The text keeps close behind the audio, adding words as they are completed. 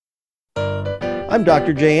I'm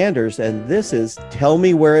Dr. Jay Anders, and this is Tell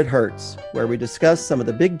Me Where It Hurts, where we discuss some of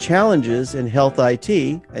the big challenges in health IT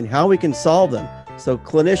and how we can solve them so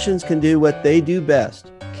clinicians can do what they do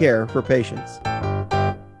best, care for patients.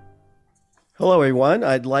 Hello, everyone.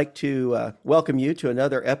 I'd like to welcome you to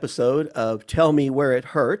another episode of Tell Me Where It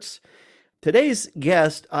Hurts. Today's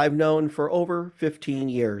guest I've known for over 15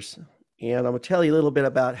 years, and I'm going to tell you a little bit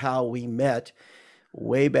about how we met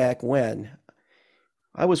way back when.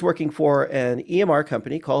 I was working for an EMR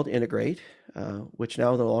company called Integrate, which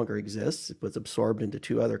now no longer exists. It was absorbed into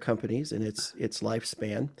two other companies in its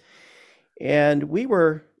lifespan. And we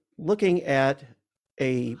were looking at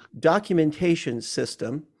a documentation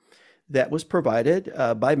system that was provided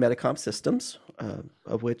by Medicomp Systems,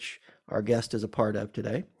 of which our guest is a part of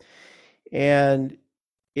today. And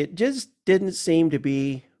it just didn't seem to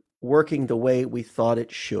be working the way we thought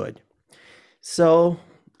it should. So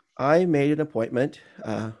I made an appointment,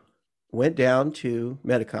 went down to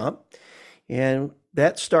Medicomp, and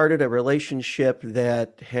that started a relationship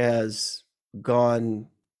that has gone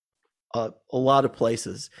a lot of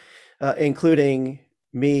places, including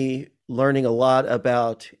me learning a lot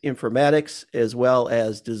about informatics as well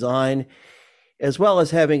as design, as well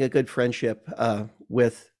as having a good friendship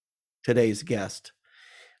with today's guest.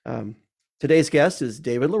 Today's guest is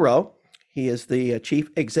David Lareau. He is the Chief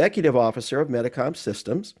Executive Officer of Medicomp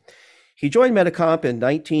Systems. He joined Medicomp in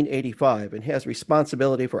 1985 and has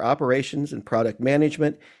responsibility for operations and product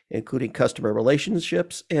management, including customer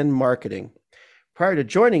relationships and marketing. Prior to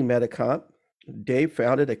joining Medicomp, Dave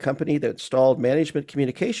founded a company that installed management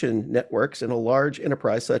communication networks in a large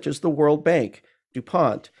enterprise such as the World Bank,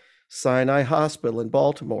 DuPont, Sinai Hospital in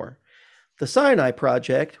Baltimore. The Sinai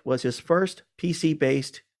project was his first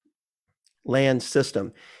PC-based LAN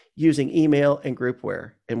system, using email and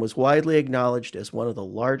groupware, and was widely acknowledged as one of the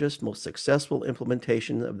largest, most successful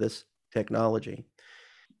implementations of this technology.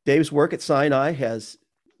 Dave's work at Sinai has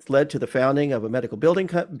led to the founding of a medical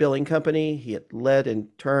billing company. He had led in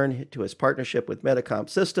turn to his partnership with Medicomp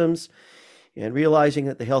Systems, and realizing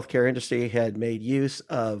that the healthcare industry had made use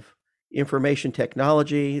of information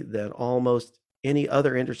technology than almost any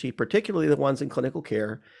other industry, particularly the ones in clinical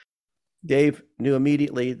care, Dave knew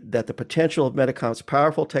immediately that the potential of Medicomp's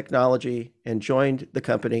powerful technology and joined the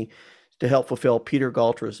company to help fulfill Peter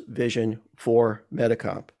Galtra's vision for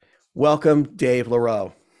Medicomp. Welcome, Dave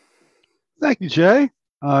Lareau. Thank you, Jay.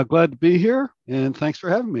 Glad to be here, and thanks for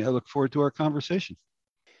having me. I look forward to our conversation.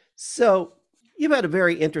 So, you've had a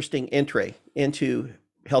very interesting entry into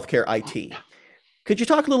healthcare IT. Could you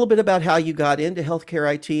talk a little bit about how you got into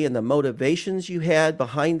healthcare IT and the motivations you had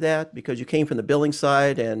behind that? Because you came from the billing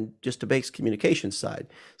side and just the basic communications side.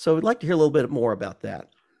 So I'd like to hear a little bit more about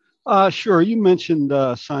that. Sure. You mentioned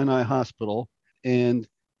Sinai Hospital. And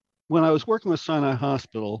when I was working with Sinai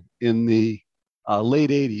Hospital in the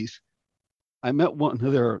late 80s, I met one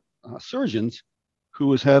of their surgeons who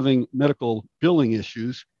was having medical billing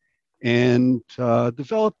issues and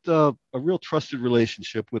developed a real trusted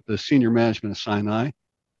relationship with the senior management of Sinai.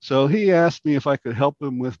 So he asked me if I could help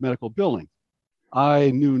him with medical billing. I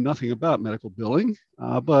knew nothing about medical billing,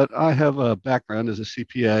 but I have a background as a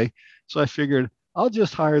CPA. So I figured I'll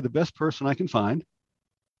just hire the best person I can find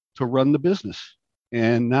to run the business.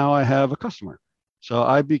 And now I have a customer. So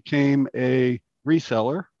I became a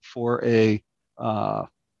reseller for the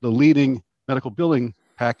leading medical billing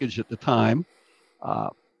package at the time.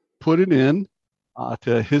 Put it in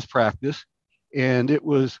to his practice, and it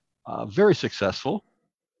was very successful.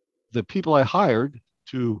 The people I hired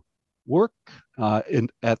to work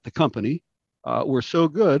at the company were so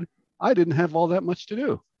good, I didn't have all that much to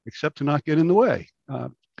do except to not get in the way.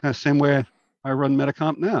 Kind of same way I run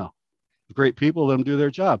Medicomp now. Great people, let them do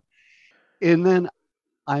their job. And then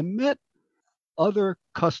I met other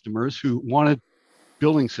customers who wanted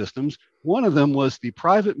billing systems. One of them was the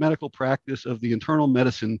private medical practice of the internal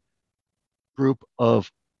medicine group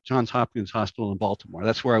of Johns Hopkins Hospital in Baltimore.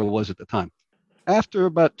 That's where I was at the time. After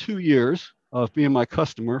about 2 years of being my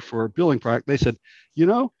customer for a billing product, they said,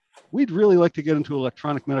 we'd really like to get into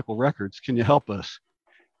electronic medical records. Can you help us?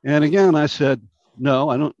 And again, I said, no,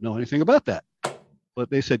 I don't know anything about that. But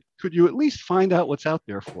they said, could you at least find out what's out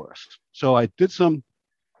there for us? So I did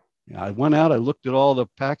I went out, I looked at all the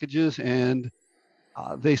packages, and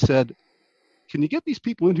they said, can you get these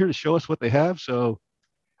people in here to show us what they have? So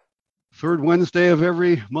third Wednesday of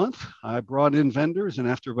every month, I brought in vendors, and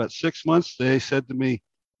after about 6 months, they said to me,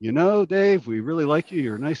 Dave, we really like you.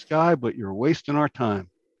 You're a nice guy, but you're wasting our time.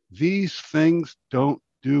 These things don't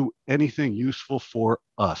do anything useful for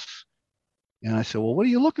us. And I said, well, what are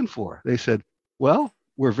you looking for? They said, well,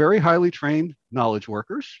 we're very highly trained knowledge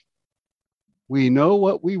workers. We know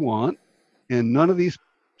what we want, and none of these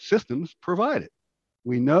systems provide it.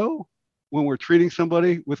 We know when we're treating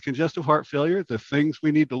somebody with congestive heart failure, the things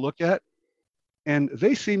we need to look at. And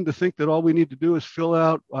they seem to think that all we need to do is fill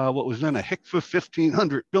out what was then a HCFA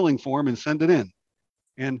 1500 billing form and send it in.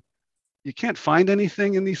 And you can't find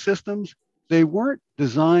anything in these systems. They weren't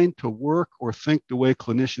designed to work or think the way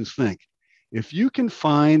clinicians think. If you can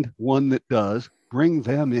find one that does, bring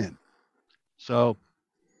them in. So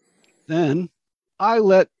then I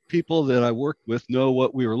let people that I worked with know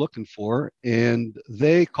what we were looking for. And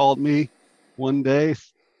they called me one day,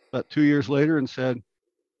 about 2 years later, and said,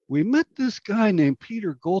 we met this guy named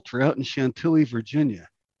Peter Golter out in Chantilly, Virginia.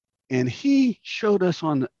 And he showed us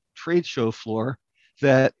on the trade show floor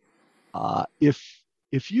that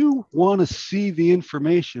if you want to see the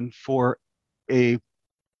information for a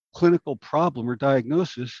clinical problem or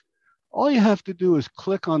diagnosis, all you have to do is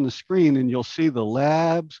click on the screen and you'll see the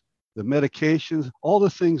labs, the medications, all the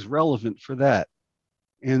things relevant for that.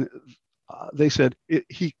 And they said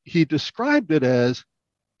he described it as,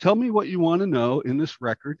 tell me what you want to know in this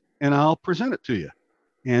record and I'll present it to you.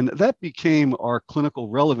 And that became our clinical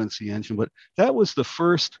relevancy engine. But that was the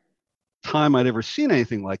first time I'd ever seen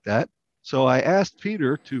anything like that. So I asked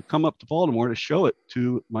Peter to come up to Baltimore to show it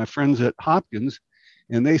to my friends at Hopkins.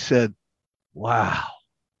 And they said, wow,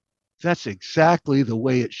 that's exactly the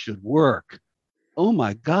way it should work. Oh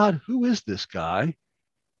my God, who is this guy?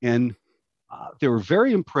 And they were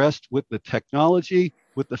very impressed with the technology,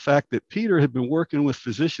 with the fact that Peter had been working with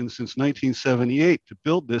physicians since 1978 to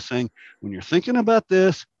build this, saying, when you're thinking about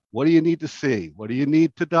this, what do you need to see? What do you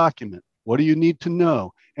need to document? What do you need to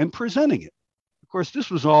know? And presenting it. Of course,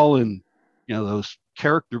 this was all in, those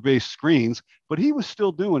character-based screens, but he was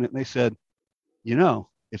still doing it. And they said,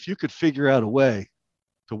 if you could figure out a way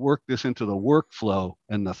to work this into the workflow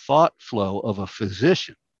and the thought flow of a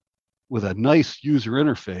physician with a nice user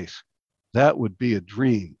interface, that would be a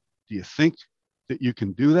dream. Do you think that you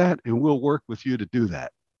can do that? And we'll work with you to do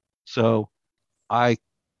that. So I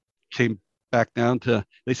came back down to,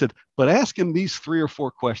 they said, but ask him these 3 or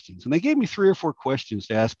 4 questions. And they gave me 3 or 4 questions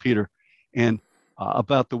to ask Peter and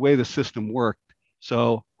about the way the system worked.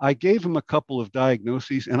 So I gave him a couple of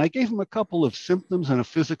diagnoses and I gave him a couple of symptoms and a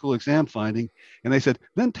physical exam finding. And they said,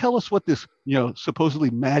 then tell us what this,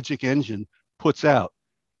 supposedly magic engine puts out.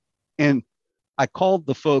 And I called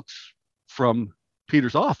the folks from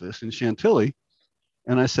Peter's office in Chantilly.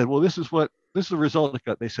 And I said, well, this is the result I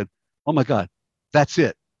got. They said, oh my God, that's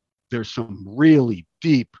it. There's some really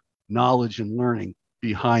deep knowledge and learning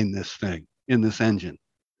behind this thing in this engine.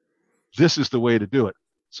 This is the way to do it.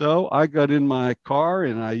 So I got in my car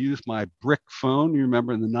and I used my brick phone. You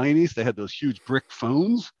remember in the 90s, they had those huge brick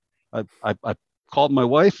phones. I called my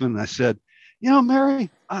wife and I said, Mary,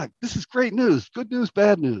 this is great news. Good news,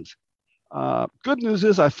 bad news. Good news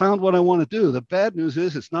is I found what I want to do. The bad news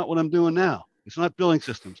is it's not what I'm doing now. It's not billing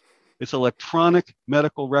systems. It's electronic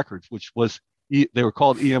medical records, which they were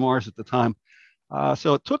called EMRs at the time.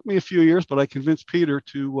 So it took me a few years, but I convinced Peter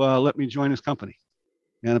to let me join his company.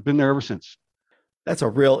 And I've been there ever since. That's a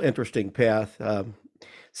real interesting path.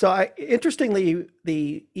 Interestingly,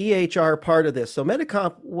 the EHR part of this. So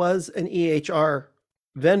Medicomp was an EHR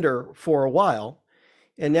vendor for a while,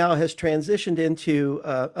 and now has transitioned into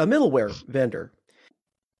a middleware vendor.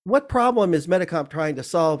 What problem is Medicomp trying to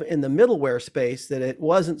solve in the middleware space that it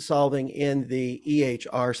wasn't solving in the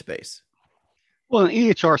EHR space? Well, in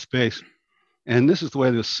EHR space, and this is the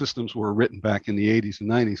way the systems were written back in the 80s and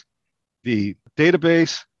 90s, the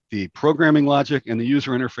database, the programming logic, and the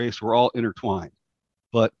user interface were all intertwined.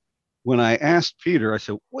 But when I asked Peter, I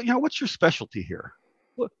said, well, what's your specialty here?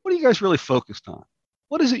 What are you guys really focused on?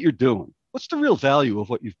 What is it you're doing? What's the real value of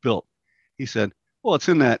what you've built? He said, well, it's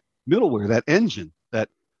in that middleware, that engine, that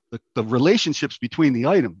the relationships between the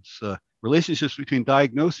items, relationships between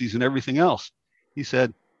diagnoses and everything else. I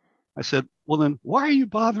said, well, then why are you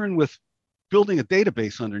bothering with building a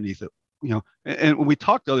database underneath it? And when we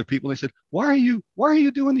talked to other people, they said, why are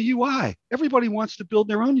you doing the UI? Everybody wants to build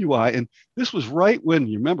their own UI. And this was right when,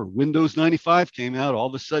 you remember, Windows 95 came out. All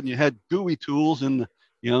of a sudden you had GUI tools in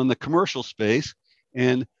the commercial space.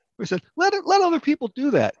 And we said, let other people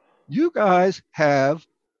do that. You guys have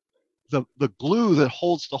the glue that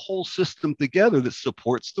holds the whole system together, that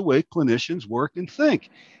supports the way clinicians work and think.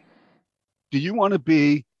 Do you want to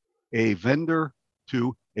be a vendor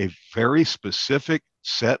to a very specific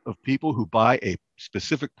set of people who buy a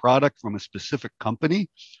specific product from a specific company?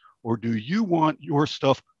 Or do you want your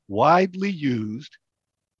stuff widely used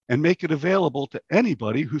and make it available to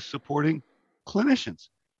anybody who's supporting clinicians?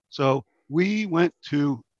 So we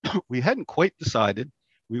hadn't quite decided.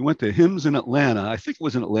 We went to HIMSS in Atlanta. I think it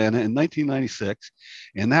was in Atlanta in 1996.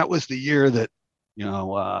 And that was the year that, you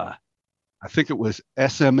know, I think it was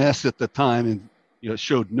SMS at the time, and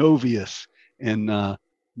showed Novius, and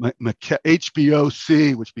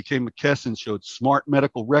HBOC, which became McKesson, showed Smart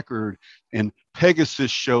Medical Record, and Pegasus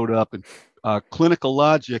showed up, and Clinical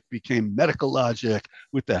Logic became Medical Logic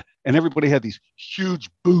with that, and everybody had these huge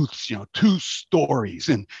booths, 2 stories,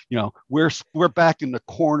 and we're back in the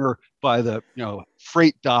corner by the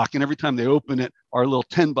freight dock, and every time they open it, our little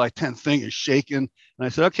 10 by 10 thing is shaking. And I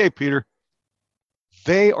said, okay, Peter,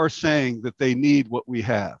 they are saying that they need what we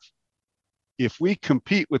have. If we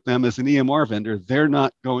compete with them as an EMR vendor, they're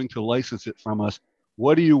not going to license it from us.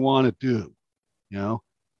 What do you want to do?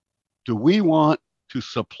 Do we want to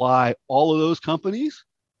supply all of those companies,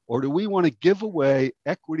 or do we want to give away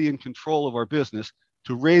equity and control of our business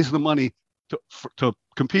to raise the money to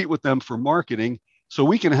compete with them for marketing so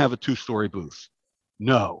we can have a 2-story booth?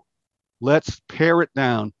 No. Let's pare it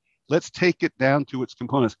down. Let's take it down to its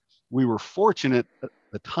components. We were fortunate.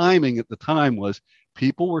 The timing at the time was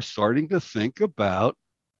people were starting to think about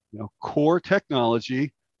core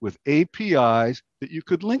technology with APIs that you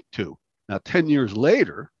could link to. Now, 10 years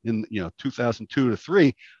later, in 2002 to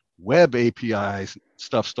 3, web APIs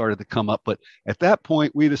stuff started to come up. But at that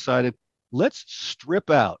point, we decided, let's strip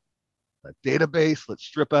out a database, let's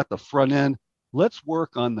strip out the front end, let's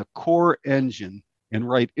work on the core engine and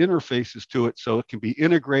write interfaces to it so it can be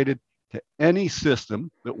integrated to any system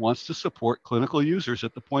that wants to support clinical users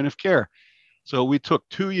at the point of care. So we took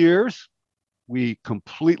 2 years. We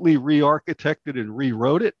completely re-architected and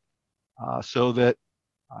rewrote it so that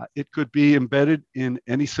it could be embedded in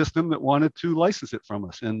any system that wanted to license it from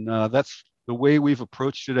us. And that's the way we've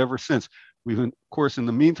approached it ever since. We've, of course, in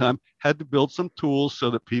the meantime, had to build some tools so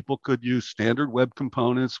that people could use standard web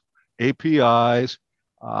components, APIs,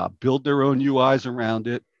 build their own UIs around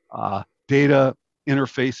it, data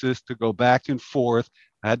interfaces to go back and forth.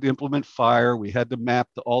 I had to implement FHIR. We had to map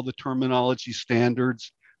all the terminology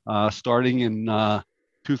standards starting in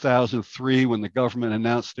 2003 when the government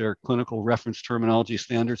announced their clinical reference terminology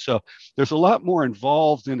standards. So there's a lot more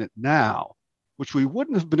involved in it now, which we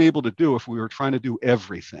wouldn't have been able to do if we were trying to do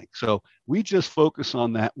everything. So we just focus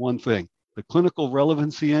on that one thing, the clinical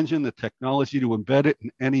relevancy engine, the technology to embed it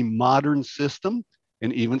in any modern system,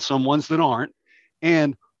 and even some ones that aren't,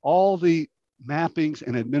 and all the mappings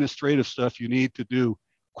and administrative stuff you need to do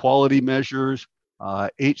quality measures,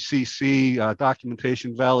 HCC,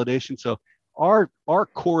 documentation validation. So our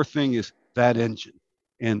core thing is that engine.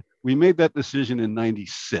 And we made that decision in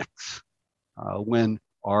 96 when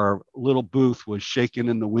our little booth was shaking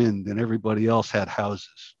in the wind and everybody else had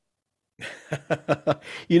houses.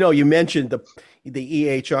 You mentioned the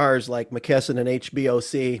EHRs like McKesson and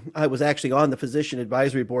HBOC. I was actually on the physician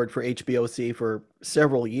advisory board for HBOC for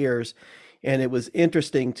several years, and it was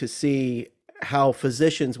interesting to see how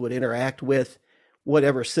physicians would interact with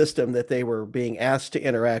whatever system that they were being asked to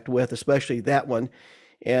interact with, especially that one.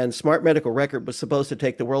 And Smart Medical Record was supposed to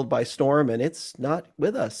take the world by storm, and it's not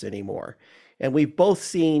with us anymore. And we've both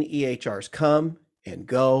seen EHRs come and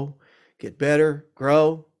go, get better,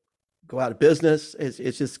 grow, go out of business.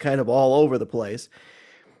 It's just kind of all over the place.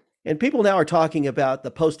 And people now are talking about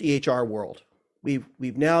the post EHR world. We've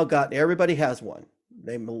now got, everybody has one.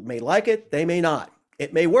 They may like it, they may not.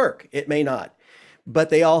 It may work, it may not, but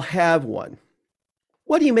they all have one.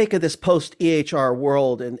 What do you make of this post EHR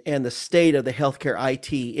world and the state of the healthcare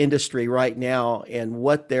IT industry right now and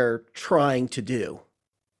what they're trying to do?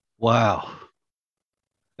 Wow.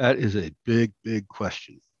 That is a big, big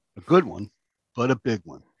question. A good one, but a big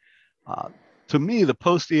one. Uh, to me, the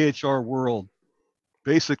post EHR world,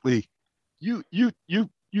 basically, you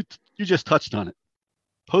just touched on it.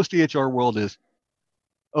 Post EHR world is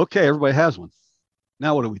okay. Everybody has one.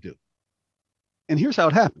 Now what do we do? And here's how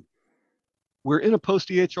it happened. We're in a post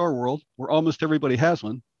EHR world where almost everybody has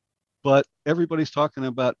one, but everybody's talking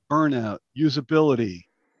about burnout, usability,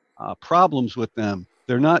 problems with them.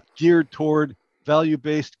 They're not geared toward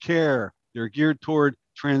value-based care. They're geared toward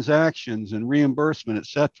transactions and reimbursement, et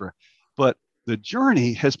cetera. But the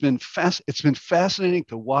journey has been it's been fascinating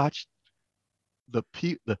to watch the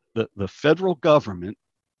federal government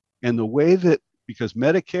and the way that, because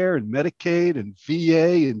Medicare and Medicaid and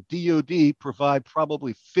VA and DOD provide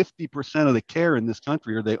probably 50% of the care in this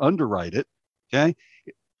country, or they underwrite it, okay?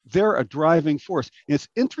 They're a driving force. It's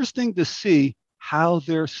interesting to see how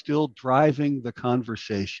they're still driving the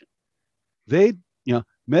conversation.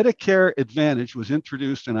 Medicare Advantage was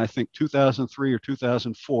introduced in, I think, 2003 or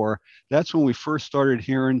 2004. That's when we first started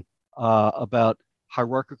hearing about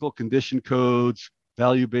hierarchical condition codes,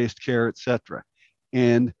 value-based care, et cetera.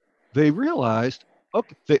 And they realized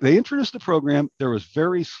Okay, they introduced the program. There was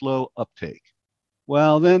very slow uptake.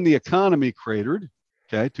 Well, then the economy cratered,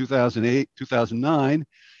 okay, 2008, 2009,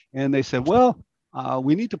 and they said, well,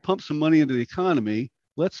 we need to pump some money into the economy.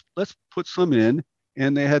 Let's put some in.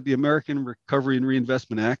 And they had the American Recovery and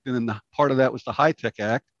Reinvestment Act, and then part of that was the High Tech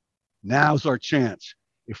Act. Now's our chance.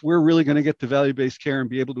 If we're really going to get to value-based care and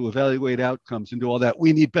be able to evaluate outcomes and do all that,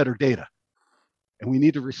 we need better data. And we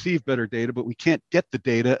need to receive better data, but we can't get the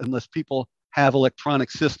data unless people have electronic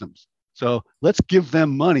systems. So let's give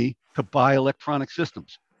them money to buy electronic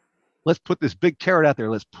systems. Let's put this big carrot out there.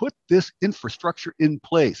 Let's put this infrastructure in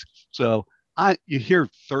place. So you hear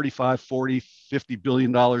 35, 40, $50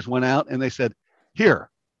 billion went out, and they said, here,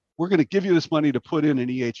 we're going to give you this money to put in an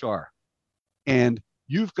EHR. And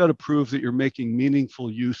you've got to prove that you're making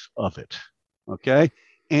meaningful use of it. Okay.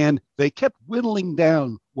 And they kept whittling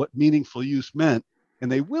down what meaningful use meant.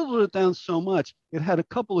 And they whittled it down so much, it had a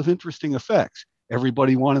couple of interesting effects.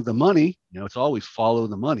 Everybody wanted the money. It's always follow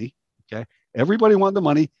the money. Okay. Everybody wanted the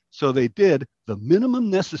money. So they did the minimum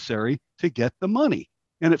necessary to get the money.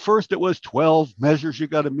 And at first it was 12 measures you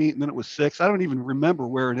got to meet, and then it was 6. I don't even remember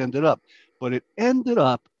where it ended up, but it ended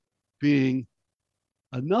up being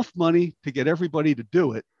enough money to get everybody to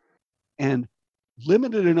do it and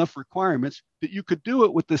limited enough requirements that you could do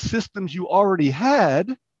it with the systems you already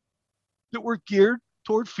had that were geared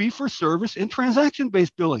toward fee-for-service and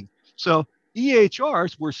transaction-based billing. So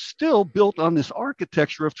EHRs were still built on this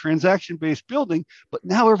architecture of transaction-based billing, but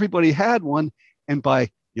now everybody had one. And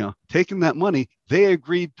by taking that money, they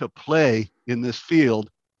agreed to play in this field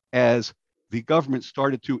as the government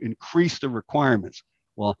started to increase the requirements.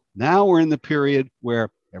 Well, now we're in the period where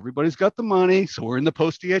everybody's got the money, so we're in the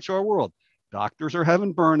post-EHR world. Doctors are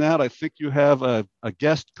having burnout. I think you have a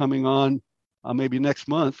guest coming on maybe next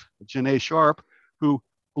month, Janae Sharp, who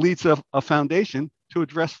leads a foundation to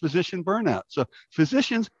address physician burnout. So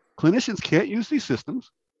clinicians can't use these systems.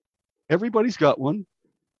 Everybody's got one.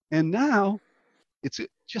 And now it's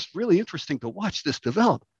just really interesting to watch this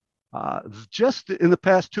develop. Just in the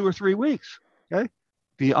past 2 or 3 weeks, okay,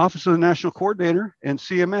 the Office of the National Coordinator and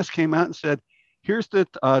CMS came out and said, here's the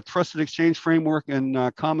Trusted Exchange Framework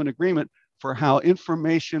and Common Agreement for how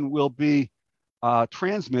information will be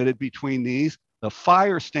transmitted between these. The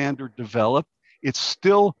FHIR standard developed. It's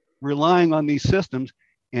still relying on these systems.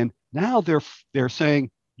 And now they're saying,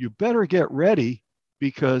 you better get ready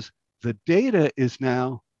because the data is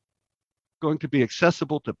now going to be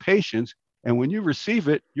accessible to patients. And when you receive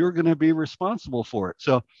it, you're going to be responsible for it.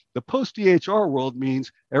 So the post-EHR world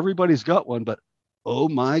means everybody's got one, but oh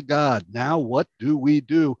my God, now what do we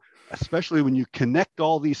do? Especially when you connect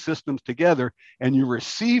all these systems together and you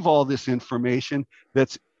receive all this information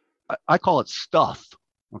that's, I call it stuff.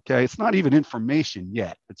 Okay, it's not even information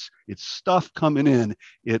yet. It's stuff coming in.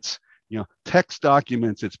 It's text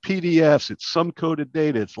documents. It's PDFs. It's some coded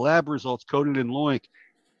data. It's lab results coded in LOINC.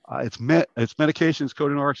 It's medications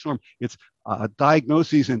coded in RxNorm. It's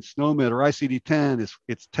diagnoses in SNOMED or ICD-10.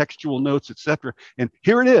 It's textual notes, etc. And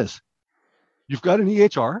here it is. You've got an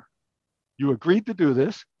EHR. You agreed to do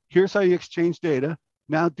this. Here's how you exchange data.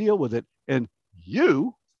 Now deal with it. And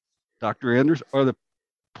you, Dr. Anders, are the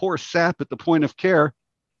poor sap at the point of care.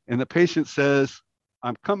 And the patient says,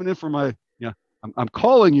 I'm coming in for my, I'm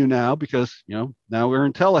calling you now because, now we're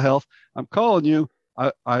in telehealth. I'm calling you.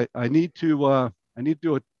 I need to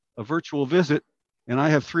do a virtual visit, and I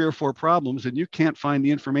have 3 or 4 problems, and you can't find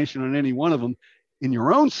the information on any one of them in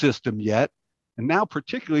your own system yet. And now,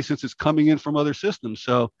 particularly since it's coming in from other systems.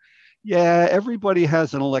 So yeah, everybody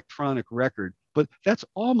has an electronic record, but that's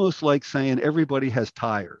almost like saying everybody has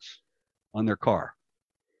tires on their car.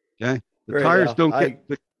 Okay.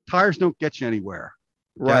 The tires don't get you anywhere.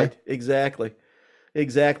 Okay? Right.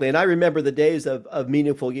 Exactly. And I remember the days of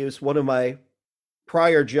meaningful use. One of my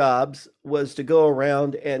prior jobs was to go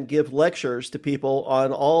around and give lectures to people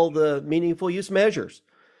on all the meaningful use measures.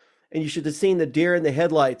 And you should have seen the deer in the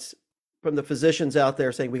headlights from the physicians out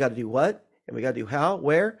there saying, we got to do what? And we got to do how?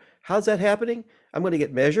 Where? How's that happening? I'm going to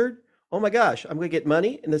get measured. Oh my gosh, I'm going to get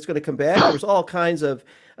money and it's going to come back. There was all kinds of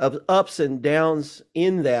ups and downs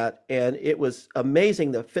in that. And it was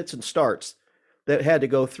amazing the fits and starts that had to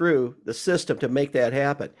go through the system to make that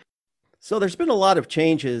happen. So there's been a lot of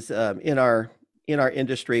changes in our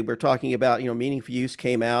industry. We're talking about, meaningful use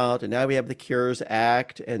came out, and now we have the Cures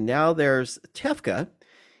Act, and now there's TEFCA.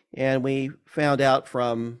 And we found out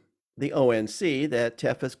from the ONC that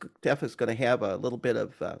TEFCA is going to have a little bit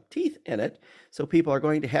of teeth in it. So people are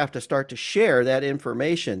going to have to start to share that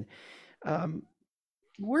information.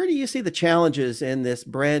 Where do you see the challenges in this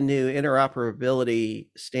brand new interoperability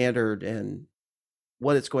standard and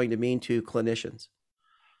what it's going to mean to clinicians?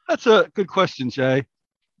 That's a good question, Jay.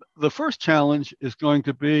 The first challenge is going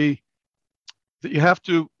to be that you have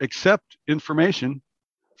to accept information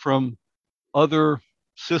from other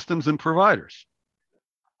systems and providers.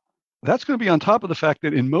 That's going to be on top of the fact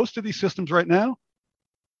that in most of these systems right now,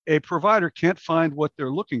 a provider can't find what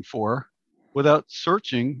they're looking for without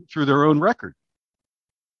searching through their own record.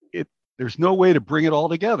 It, there's no way to bring it all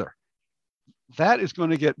together. That is going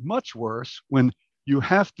to get much worse when you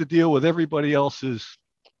have to deal with everybody else's,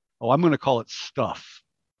 oh, I'm going to call it stuff.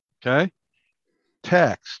 Okay.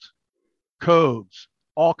 Text, codes,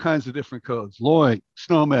 all kinds of different codes, LOINC,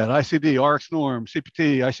 SNOMED, ICD, RX norm,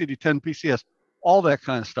 CPT, ICD-10, PCS, all that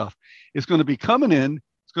kind of stuff is going to be coming in.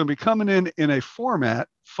 It's going to be coming in a format,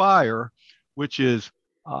 FHIR, which is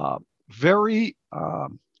very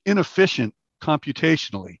inefficient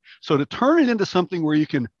computationally. So to turn it into something where you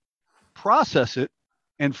can process it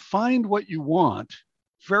and find what you want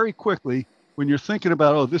very quickly when you're thinking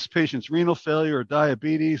about, oh, this patient's renal failure or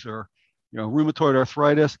diabetes or rheumatoid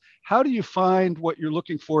arthritis. How do you find what you're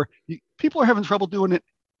looking for? People are having trouble doing it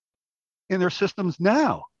in their systems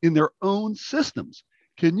now, in their own systems.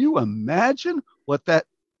 Can you imagine what that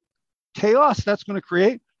chaos that's going to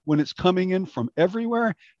create when it's coming in from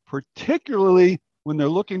everywhere, particularly when they're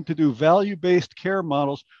looking to do value-based care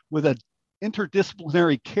models with a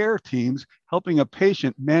interdisciplinary care teams helping a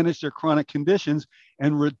patient manage their chronic conditions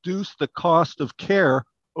and reduce the cost of care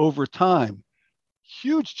over time?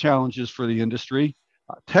 Huge challenges for the industry,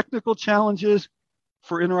 technical challenges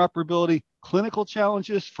for interoperability, clinical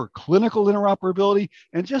challenges for clinical interoperability,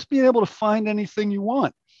 and just being able to find anything you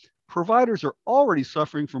want. Providers are already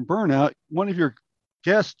suffering from burnout. One of your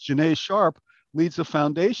guests, Janae Sharp, leads a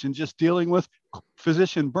foundation just dealing with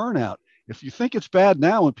physician burnout. If you think it's bad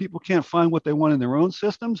now and people can't find what they want in their own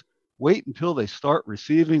systems, wait until they start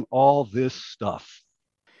receiving all this stuff.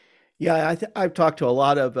 Yeah, I've talked to a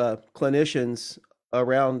lot of clinicians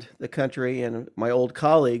around the country and my old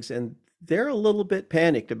colleagues, and they're a little bit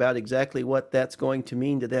panicked about exactly what that's going to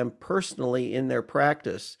mean to them personally in their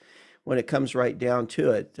practice when it comes right down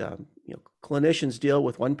to it. Clinicians deal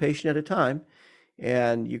with one patient at a time,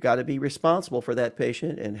 and you got to be responsible for that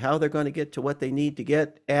patient, and how they're going to get to what they need to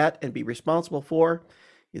get at and be responsible for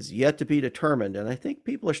is yet to be determined. And I think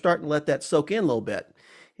people are starting to let that soak in a little bit,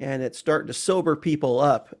 and it's starting to sober people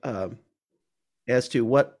up as to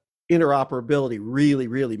what interoperability really,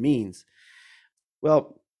 really means.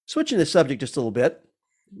 Well, switching the subject just a little bit,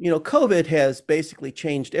 COVID has basically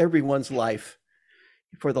changed everyone's life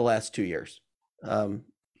for the last 2 years.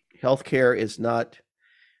 Healthcare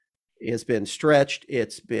has been stretched,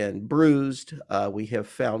 it's been bruised. We have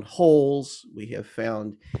found holes, we have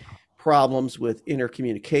found problems with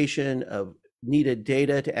intercommunication of needed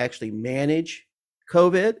data to actually manage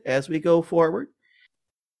COVID as we go forward.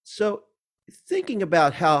 So, thinking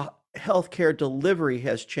about how healthcare delivery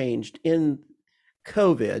has changed in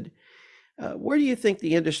COVID, where do you think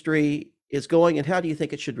the industry is going, and how do you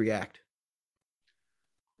think it should react?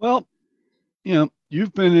 Well,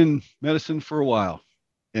 you've been in medicine for a while,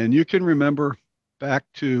 and you can remember back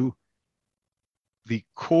to the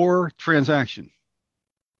core transaction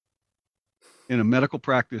in a medical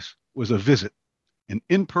practice was a visit, an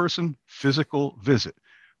in-person physical visit.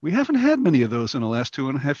 We haven't had many of those in the last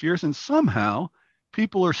 2.5 years, and somehow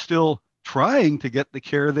people are still trying to get the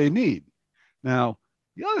care they need. Now,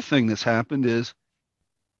 the other thing that's happened is,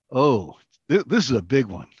 oh, this is a big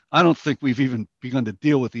one. I don't think we've even begun to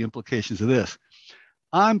deal with the implications of this.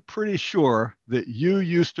 I'm pretty sure that you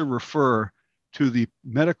used to refer to the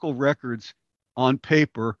medical records on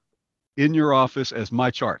paper in your office as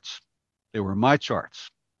my charts. They were my charts,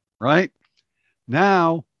 right?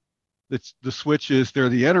 Now, the switch is they're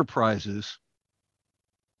the enterprises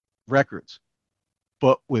records.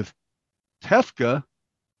 But with TEFCA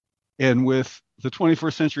and with the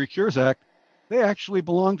 21st Century Cures Act, they actually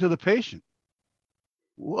belong to the patient.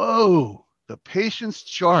 Whoa, the patient's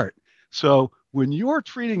chart. So when you're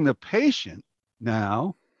treating the patient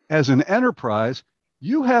now as an enterprise,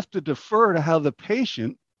 you have to defer to how the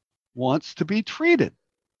patient wants to be treated.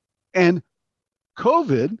 And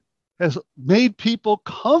COVID has made people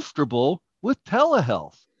comfortable with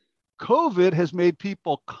telehealth. COVID has made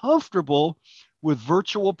people comfortable with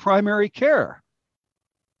virtual primary care.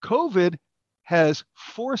 COVID has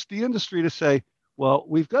forced the industry to say, well,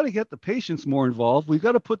 we've got to get the patients more involved. We've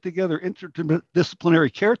got to put together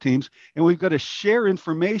interdisciplinary care teams, and we've got to share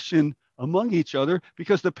information among each other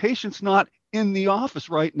because the patient's not in the office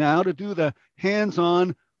right now to do the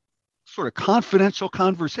hands-on sort of confidential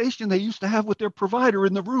conversation they used to have with their provider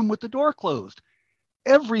in the room with the door closed.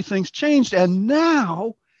 Everything's changed. And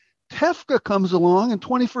now TEFCA comes along in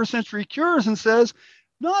 21st Century Cures and says,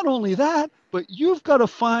 Not only that, but you've got to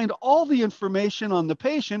find all the information on the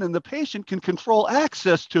patient, and the patient can control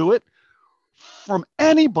access to it from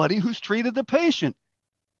anybody who's treated the patient,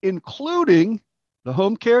 including the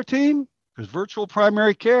home care team, because virtual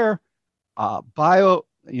primary care, bio,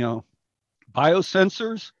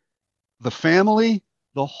 biosensors, the family,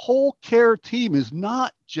 the whole care team is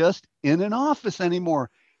not just in an office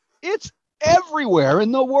anymore. It's everywhere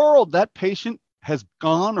in the world that patient has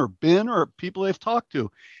gone or been or people they've talked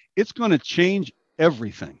to. It's going to change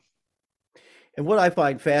everything. And what I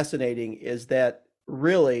find fascinating is that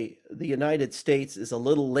really the United States is a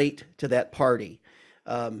little late to that party.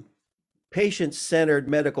 Um, Patient-centered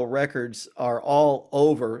medical records are all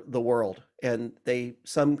over the world, and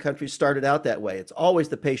some countries started out that way. It's always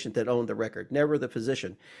the patient that owned the record, never the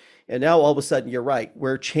physician. And now all of a sudden, you're right,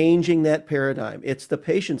 we're changing that paradigm. It's the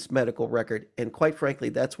patient's medical record, and quite frankly,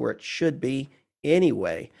 that's where it should be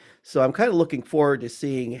anyway. So I'm kind of looking forward to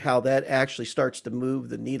seeing how that actually starts to move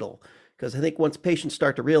the needle. Because I think once patients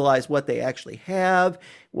start to realize what they actually have,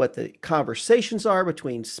 what the conversations are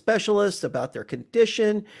between specialists about their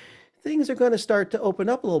condition, things are going to start to open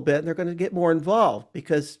up a little bit and they're going to get more involved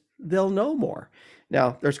because they'll know more.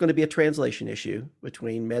 Now, there's going to be a translation issue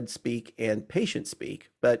between med speak and patient speak,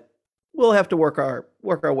 but we'll have to work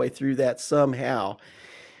our way through that somehow.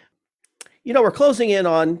 We're closing in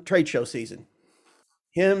on trade show season.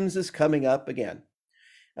 HIMSS is coming up again.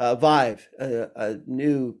 Vive, a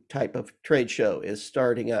new type of trade show, is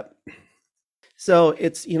starting up. So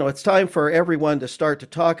it's time for everyone to start to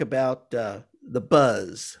talk about the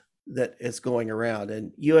buzz that is going around.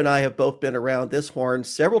 And you and I have both been around this horn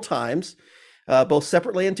several times, both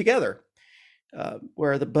separately and together,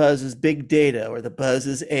 where the buzz is big data, or the buzz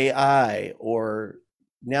is AI, or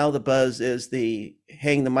now the buzz is the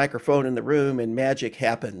hang the microphone in the room and magic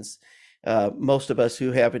happens. Most of us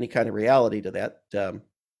who have any kind of reality to that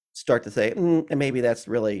start to say, maybe that's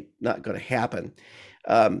really not going to happen.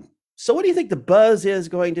 So what do you think the buzz is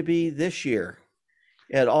going to be this year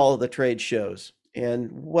at all of the trade shows?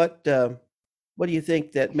 And what do you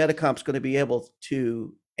think that Medicomp's going to be able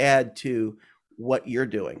to add to what you're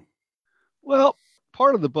doing? Well,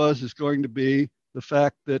 part of the buzz is going to be the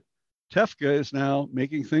fact that TEFCA is now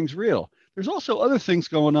making things real. There's also other things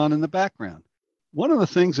going on in the background. One of the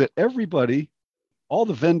things that everybody, all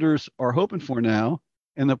the vendors are hoping for now,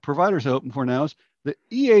 and the providers are hoping for now, is the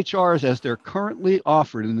EHRs as they're currently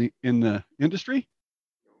offered in the industry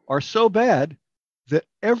are so bad that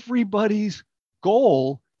everybody's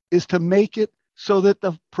goal is to make it so that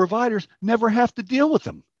the providers never have to deal with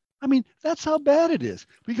them. I mean, that's how bad it is,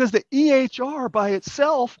 because the EHR by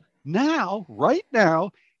itself now, right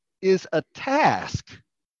now, is a task.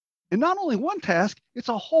 And not only one task, it's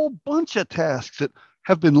a whole bunch of tasks that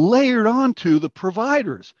have been layered onto the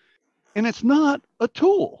providers. And it's not a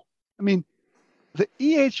tool. I mean, the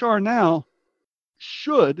EHR now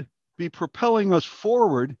should be propelling us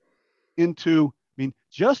forward into,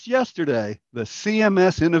 just yesterday, the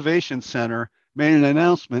CMS Innovation Center made an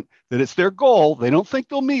announcement that it's their goal. They don't think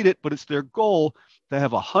they'll meet it, but it's their goal to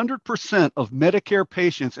have 100% of Medicare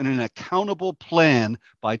patients in an accountable plan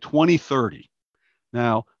by 2030.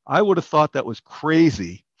 Now, I would have thought that was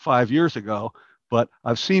crazy 5 years ago, but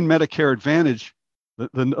I've seen Medicare Advantage,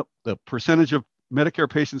 the percentage of Medicare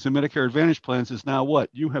patients in Medicare Advantage plans is now what?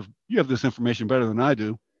 You have this information better than I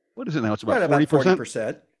do. What is it now? It's about 40%.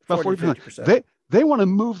 40%. About 40%. 50%. They want to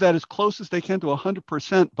move that as close as they can to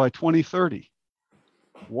 100% by 2030.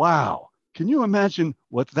 Wow. Can you imagine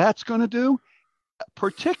what that's going to do?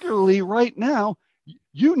 Particularly right now,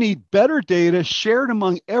 you need better data shared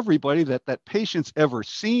among everybody that patient's ever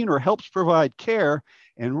seen or helps provide care.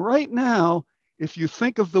 And right now, if you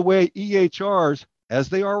think of the way EHRs, as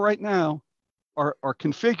they are right now, are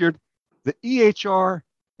configured, the EHR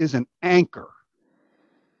is an anchor.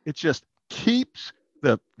 It just keeps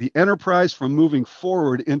the enterprise from moving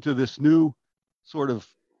forward into this new sort of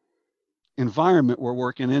environment we're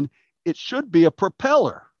working in. It should be a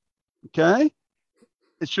propeller, okay?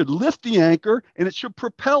 It should lift the anchor, and it should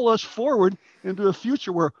propel us forward into a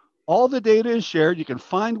future where all the data is shared. You can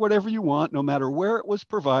find whatever you want, no matter where it was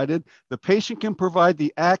provided. The patient can provide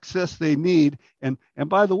the access they need. And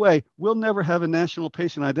by the way, we'll never have a national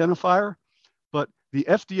patient identifier, but the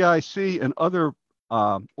FDIC and other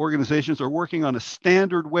organizations are working on a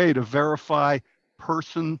standard way to verify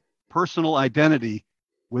personal identity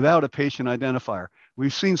without a patient identifier.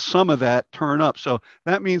 We've seen some of that turn up. So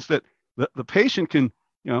that means that the patient can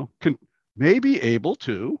may be able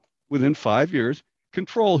to, within 5 years,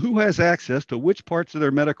 control who has access to which parts of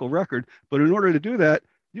their medical record. But in order to do that,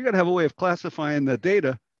 you got to have a way of classifying the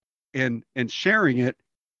data and sharing it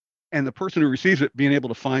and the person who receives it being able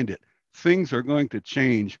to find it. Things are going to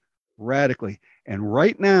change radically. And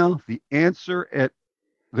right now, the answer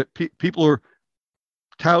that people are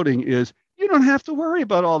touting is you don't have to worry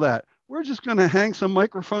about all that. We're just going to hang some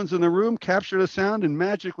microphones in the room, capture the sound, and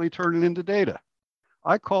magically turn it into data.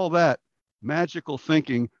 I call that magical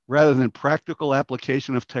thinking rather than practical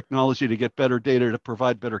application of technology to get better data to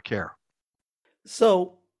provide better care.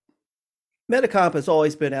 So Medicomp has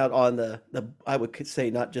always been out on the I would say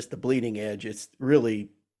not just the bleeding edge, it's really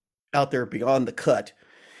out there beyond the cut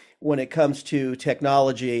when it comes to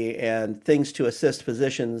technology and things to assist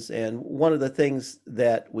physicians. And one of the things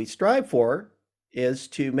that we strive for is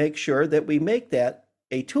to make sure that we make that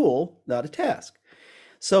a tool, not a task.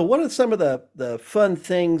 So what are some of the fun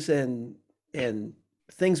things and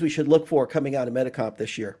things we should look for coming out of Medicomp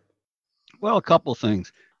this year? Well, a couple of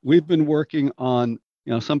things. We've been working on,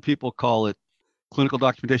 some people call it clinical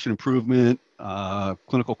documentation improvement,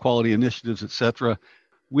 clinical quality initiatives, et cetera.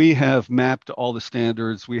 We have mapped all the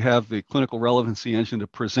standards. We have the clinical relevancy engine to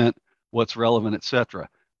present what's relevant, et cetera.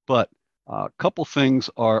 But a couple things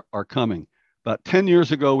are coming. About 10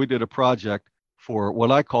 years ago, we did a project for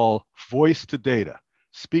what I call voice to data,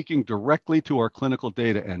 speaking directly to our clinical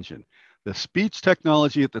data engine. The speech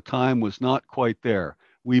technology at the time was not quite there.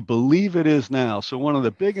 We believe it is now. So one of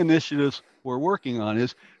the big initiatives we're working on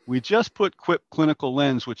is we just put Quip Clinical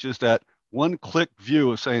Lens, which is that one-click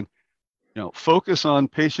view of saying, focus on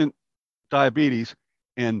patient diabetes,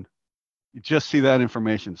 and you just see that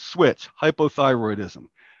information. Switch, hypothyroidism.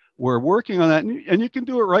 We're working on that, and you can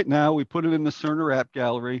do it right now. We put it in the Cerner app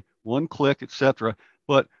gallery, one click, et cetera.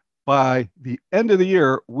 But by the end of the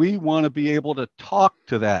year, we want to be able to talk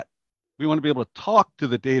to that. We want to be able to talk to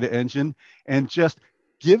the data engine and just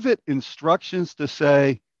give it instructions to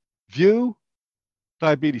say, view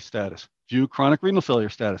diabetes status, view chronic renal failure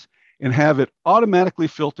status, and have it automatically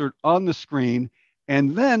filtered on the screen,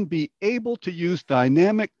 and then be able to use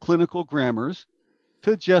dynamic clinical grammars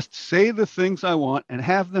to just say the things I want and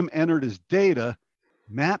have them entered as data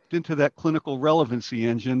mapped into that clinical relevancy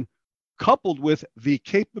engine, coupled with the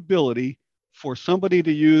capability for somebody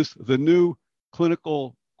to use the new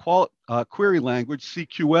clinical query language,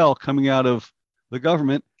 CQL, coming out of the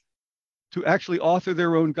government, to actually author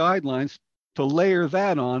their own guidelines to layer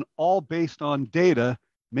that on, all based on data,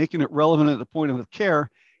 making it relevant at the point of care,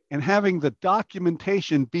 and having the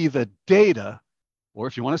documentation be the data, or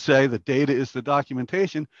if you want to say the data is the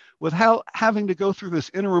documentation, without having to go through this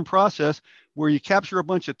interim process where you capture a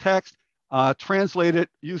bunch of text, translate it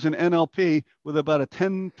using NLP with about a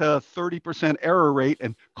 10 to 30% error rate,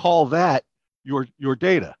 and call that your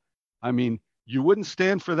data. I mean, you wouldn't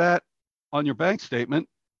stand for that on your bank statement.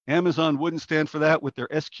 Amazon wouldn't stand for that with their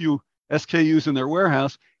SKUs in their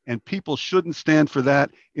warehouse, and people shouldn't stand for that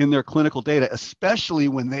in their clinical data, especially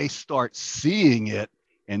when they start seeing it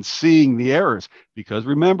and seeing the errors. Because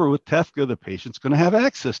remember, with TEFCA, the patient's going to have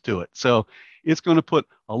access to it. So it's going to put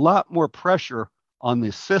a lot more pressure on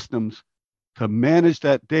the systems to manage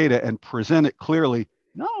that data and present it clearly,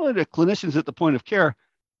 not only to clinicians at the point of care,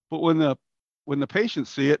 but when the patients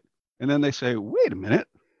see it, and then they say, wait a minute,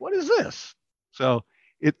 what is this? So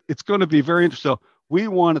it's going to be very interesting. So we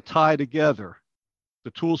want to tie together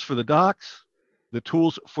the tools for the docs, the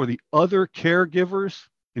tools for the other caregivers,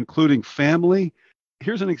 including family.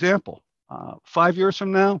 Here's an example. 5 years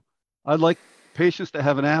from now, I'd like patients to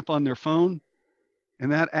have an app on their phone,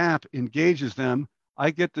 and that app engages them. I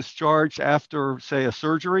get discharged after, say, a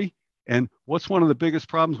surgery. And what's one of the biggest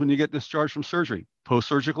problems when you get discharged from surgery?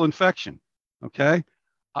 Post-surgical infection. Okay.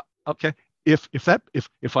 Okay.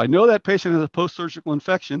 If I know that patient has a post-surgical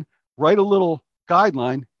infection, write a little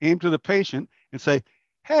guideline aimed to the patient and say,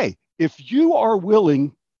 hey, if you are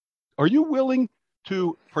willing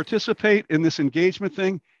to participate in this engagement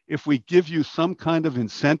thing if we give you some kind of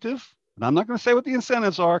incentive? And I'm not going to say what the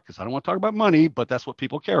incentives are because I don't want to talk about money, but that's what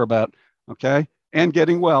people care about. Okay. And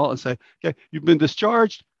getting well, and say, okay, you've been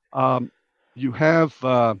discharged. We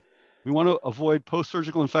want to avoid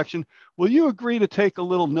post-surgical infection. Will you agree to take a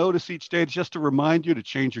little notice each day just to remind you to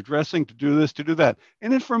change your dressing, to do this, to do that?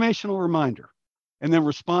 An informational reminder. And then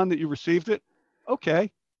respond that you received it.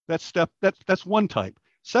 Okay, that's one type.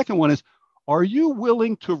 Second one is, are you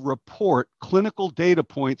willing to report clinical data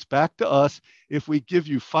points back to us if we give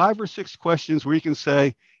you 5 or 6 questions where you can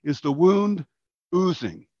say, is the wound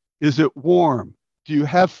oozing? Is it warm? Do you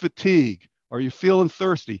have fatigue? Are you feeling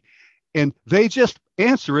thirsty? And they just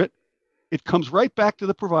answer it. It comes right back to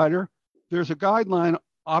the provider. There's a guideline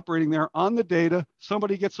operating there on the data.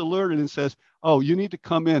 Somebody gets alerted and says, oh, you need to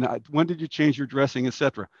come in. When did you change your dressing, et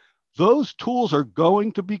cetera? Those tools are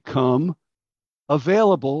going to become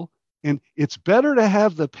available And it's better to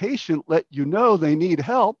have the patient let you know they need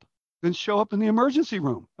help than show up in the emergency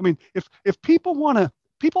room. I mean, if people want to,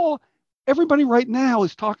 everybody right now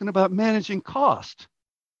is talking about managing cost.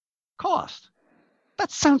 Cost. That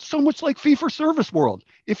sounds so much like fee-for-service world.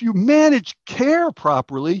 If you manage care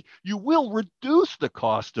properly, you will reduce the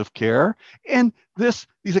cost of care. And these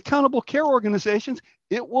accountable care organizations,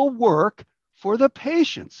 it will work for the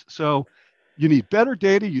patients. So you need better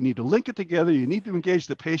data. You need to link it together. You need to engage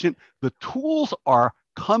the patient. The tools are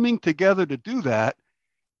coming together to do that.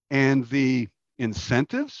 And the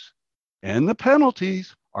incentives and the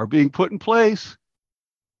penalties are being put in place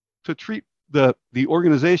to treat the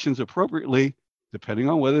organizations appropriately, depending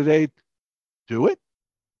on whether they do it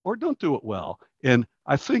or don't do it well. And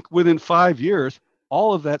I think within 5 years,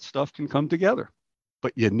 all of that stuff can come together.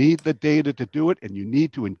 But you need the data to do it, and you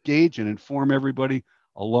need to engage and inform everybody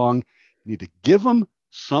along. You need to give them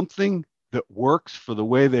something that works for the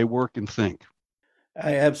way they work and think.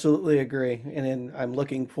 I absolutely agree. And I'm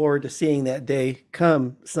looking forward to seeing that day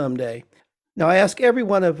come someday. Now, I ask every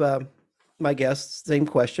one of my guests the same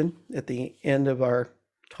question at the end of our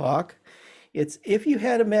talk. It's if you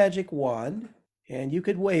had a magic wand and you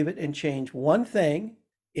could wave it and change one thing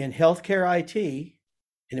in healthcare IT,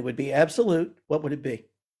 and it would be absolute, what would it be?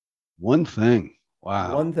 One thing.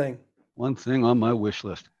 Wow. One thing. One thing on my wish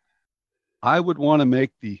list. I would want to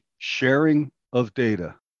make the sharing of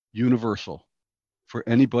data universal for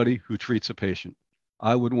anybody who treats a patient.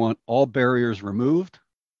 I would want all barriers removed.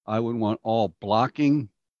 I would want all blocking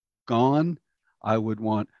gone. I would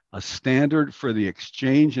want a standard for the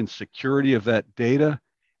exchange and security of that data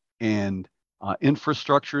and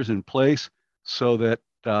infrastructures in place so that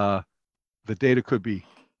the data could be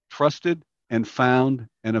trusted and found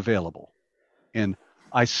and available. And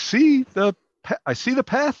I see the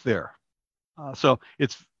path there. So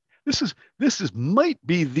this might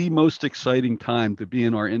be the most exciting time to be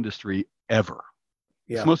in our industry ever.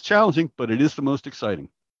 Yeah. It's most challenging, but it is the most exciting.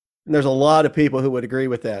 And there's a lot of people who would agree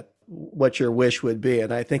with that, what your wish would be.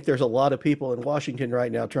 And I think there's a lot of people in Washington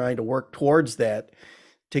right now trying to work towards that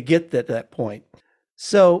to get to that point.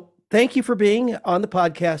 So thank you for being on the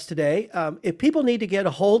podcast today. If people need to get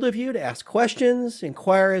a hold of you to ask questions,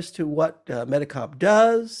 inquire as to what Medicomp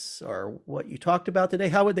does or what you talked about today,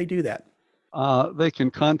 how would they do that? They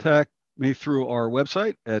can contact me through our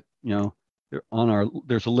website at,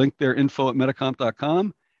 there's a link there,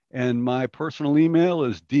 info@medicomp.com. And my personal email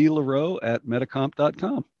is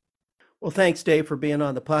dlareau@medicomp.com. Well, thanks, Dave, for being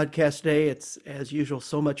on the podcast today. It's, as usual,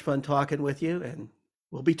 so much fun talking with you, and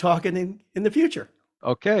we'll be talking in the future.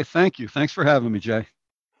 Okay, thank you. Thanks for having me, Jay.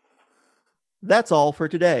 That's all for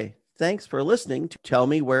today. Thanks for listening to Tell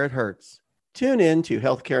Me Where It Hurts. Tune in to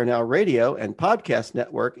Healthcare Now Radio and Podcast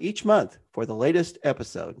Network each month for the latest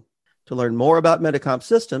episode. To learn more about Medicomp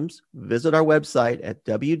systems, visit our website at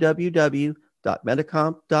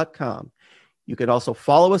www.medicomp.com. You can also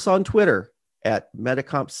follow us on Twitter at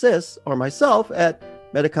MedicompSys or myself at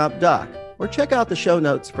MedicompDoc, or check out the show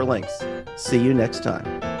notes for links. See you next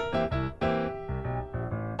time.